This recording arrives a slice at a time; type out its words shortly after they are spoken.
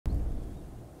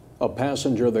A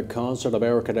passenger that caused an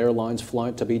American Airlines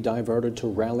flight to be diverted to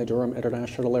Raleigh-Durham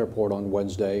International Airport on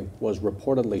Wednesday was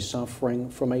reportedly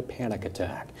suffering from a panic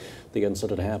attack. The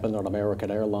incident happened on American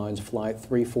Airlines Flight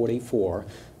 344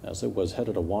 as it was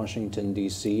headed to Washington,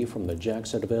 D.C. from the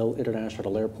Jacksonville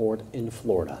International Airport in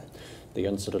Florida. The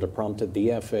incident prompted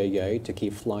the FAA to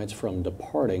keep flights from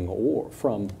departing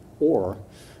or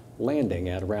landing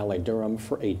at Raleigh-Durham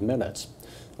for 8 minutes.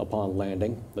 Upon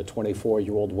landing, the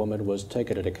 24-year-old woman was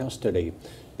taken into custody.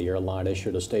 The airline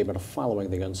issued a statement following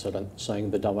the incident,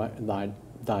 saying the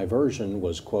diversion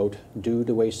was, quote, due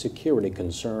to a security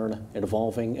concern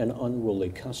involving an unruly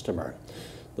customer.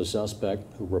 The suspect,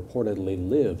 who reportedly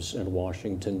lives in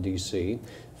Washington, D.C.,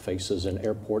 faces an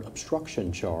airport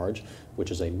obstruction charge,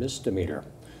 which is a misdemeanor.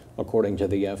 According to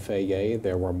the FAA,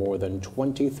 there were more than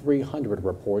 2,300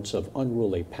 reports of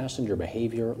unruly passenger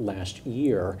behavior last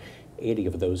year. 80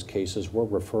 of those cases were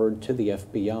referred to the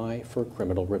FBI for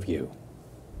criminal review.